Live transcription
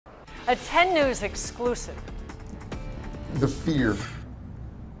A 10 News exclusive. The fear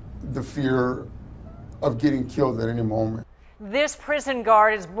of getting killed at any moment. This prison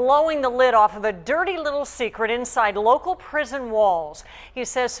guard is blowing the lid off of a dirty little secret inside local prison walls. He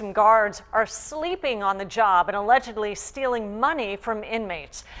says some guards are sleeping on the job and allegedly stealing money from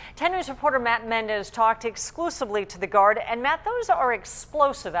inmates. 10 News reporter Matt Mendez talked exclusively to the guard, and Matt, those are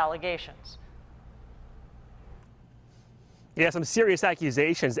explosive allegations. Yeah, some serious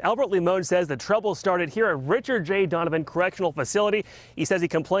accusations. Albert Limon says the trouble started here at Richard J. Donovan Correctional Facility. He says he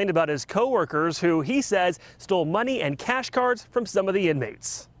complained about his coworkers who he says stole money and cash cards from some of the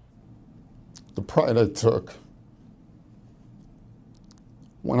inmates. The pride I took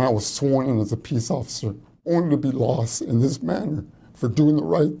when I was sworn in as a peace officer, only to be lost in this manner for doing the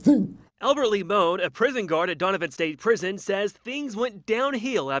right thing. Albert Limon, a prison guard at Donovan State Prison, says things went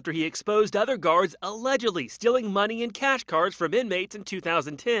downhill after he exposed other guards allegedly stealing money and cash cards from inmates in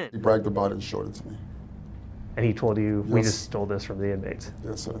 2010. He bragged about it and showed it to me. And he told you, Yes. We just stole this from the inmates.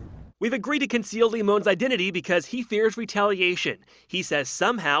 Yes, sir. We've agreed to conceal Limon's identity because he fears retaliation. He says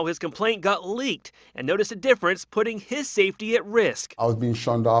somehow his complaint got leaked and noticed a difference, putting his safety at risk. I was being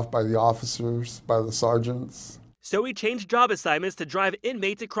shunned off by the officers, by the sergeants. So he changed job assignments to drive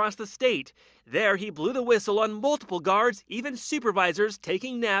inmates across the state. There, he blew the whistle on multiple guards, even supervisors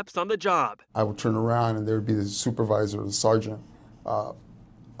taking naps on the job. I would turn around and there would be the supervisor or the sergeant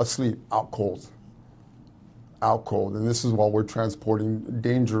asleep, out cold. Out cold. And this is while we're transporting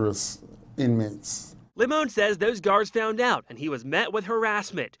dangerous inmates. Limon says those guards found out and he was met with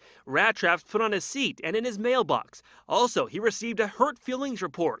harassment. Rat traps put on his seat and in his mailbox. Also, he received a hurt feelings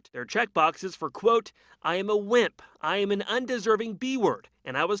report. Their checkboxes for, quote, I am a wimp, I am an undeserving B-word,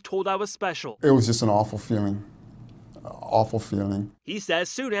 and I was told I was special. It was just an awful feeling. Awful feeling. He says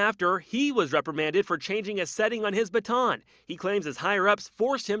soon after, he was reprimanded for changing a setting on his baton. He claims his higher-ups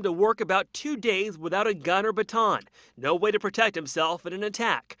forced him to work about 2 days without a gun or baton. No way to protect himself in an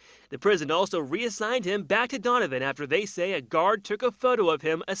attack. The prison also reassigned him back to Donovan after they say a guard took a photo of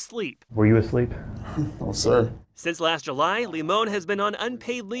him asleep. Were you asleep? No, sir. Since last July, Limon has been on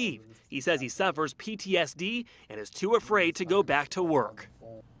unpaid leave. He says he suffers PTSD and is too afraid to go back to work.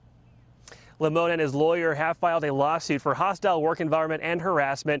 Limon and his lawyer have filed a lawsuit for hostile work environment and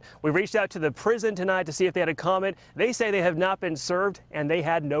harassment. We reached out to the prison tonight to see if they had a comment. They say they have not been served and they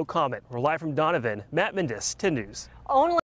had no comment. We're live from Donovan. Matt Mendez, 10 News. Only